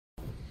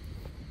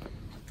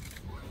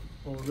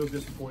Well, we're real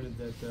disappointed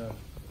that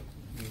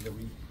that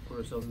we put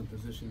ourselves in a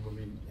position where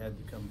we had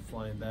to come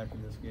flying back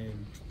in this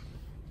game.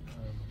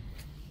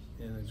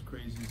 And as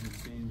crazy as it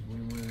seems,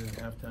 when we went in at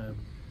halftime,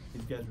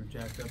 these guys were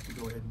jacked up to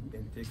go ahead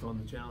and take on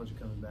the challenge of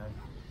coming back.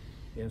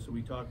 And so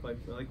we talked like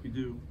we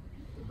do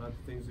about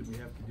the things that we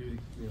have to do to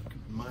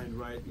keep the mind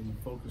right and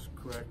focus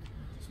correct,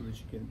 so that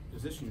you can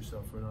position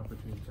yourself for an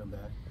opportunity to come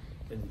back.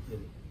 And they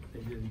did it. They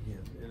did it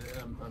again.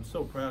 And I'm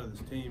so proud of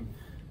this team.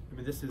 I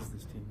mean, this is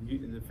this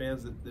team. The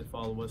fans that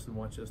follow us and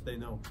watch us, they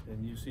know.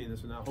 And you've seen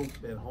this. And I hope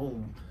at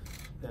home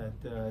that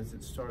as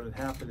it started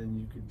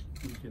happening,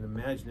 you can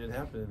imagine it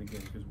happening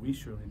again, because we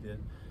surely did.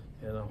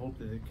 And I hope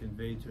that it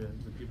conveyed to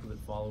the people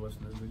that follow us,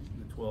 and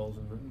the 12s,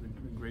 and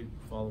the great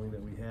following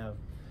that we have.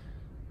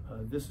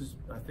 This is,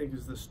 I think,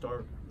 is the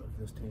start of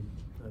this team.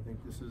 I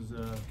think this is,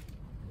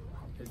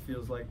 it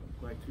feels like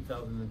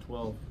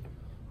 2012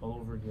 all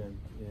over again.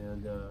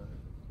 And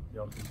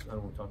y'all can, I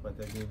don't want to talk about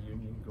that game. You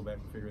can go back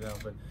and figure it out.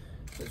 But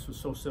this was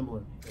so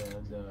similar.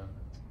 And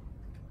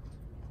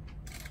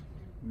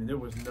I mean, there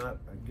was not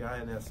a guy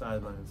in that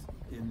sidelines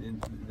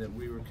that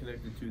we were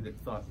connected to that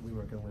thought we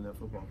weren't going to win that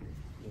football game,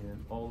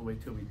 and all the way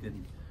till we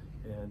didn't.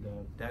 And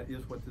that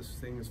is what this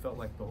thing has felt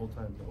like the whole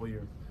time, the whole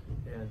year.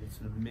 And it's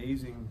an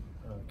amazing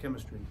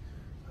chemistry,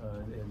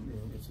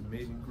 and it's an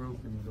amazing group,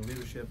 and the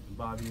leadership,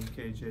 Bobby and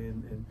KJ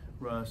and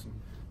Russ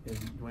and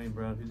Dwayne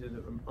Brown, who did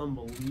an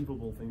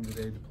unbelievable thing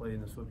today to play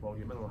in this football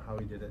game. I don't know how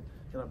he did it.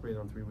 He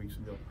operated on 3 weeks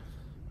ago.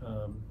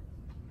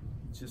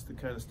 It's just the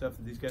kind of stuff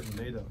that these guys are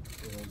made of.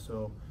 And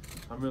so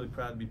I'm really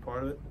proud to be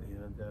part of it,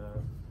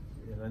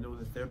 and I know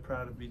that they're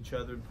proud of each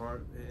other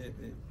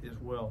as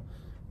well.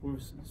 We're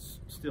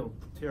still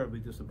terribly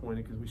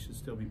disappointed because we should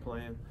still be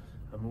playing.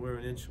 We're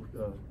an inch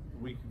a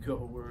week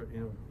ago. We're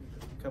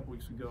a couple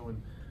weeks ago,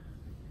 and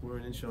we're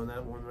an inch on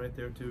that one right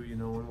there too.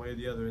 One way or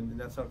the other, and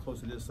that's how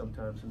close it is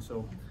sometimes. And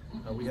so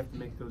we have to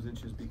make those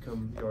inches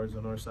become yards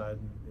on our side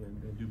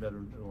and do better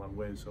in a lot of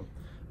ways. So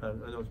I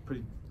know it's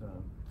pretty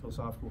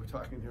philosophical we're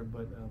talking here,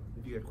 but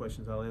if you got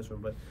questions, I'll answer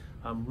them. But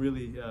I'm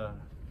really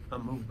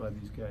I'm moved by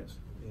these guys,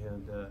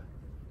 and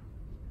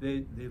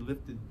they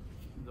lifted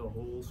the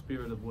whole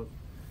spirit of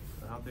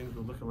how things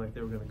were looking like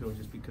they were going to go,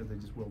 just because they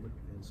just willed it.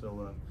 And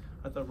so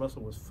I thought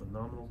Russell was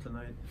phenomenal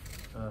tonight.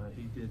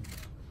 He did,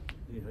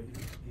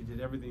 he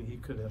did everything he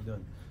could have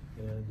done,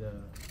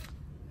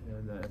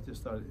 and I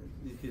just thought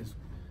his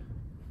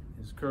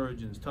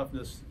courage and his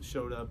toughness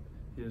showed up.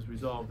 His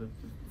resolve to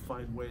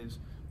find ways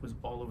was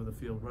all over the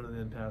field, running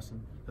and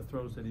passing. The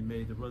throws that he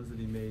made, the runs that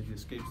he made, the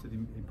escapes that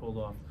he pulled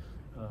off,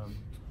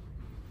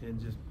 and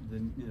just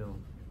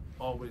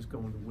always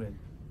going to win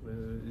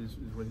is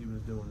what he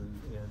was doing,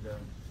 and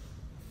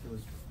it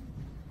was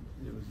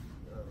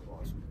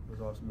awesome. It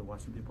was awesome to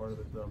watch him be a part of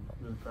it. I'm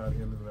really proud of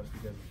him and the rest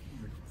of the guys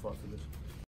who fought for this.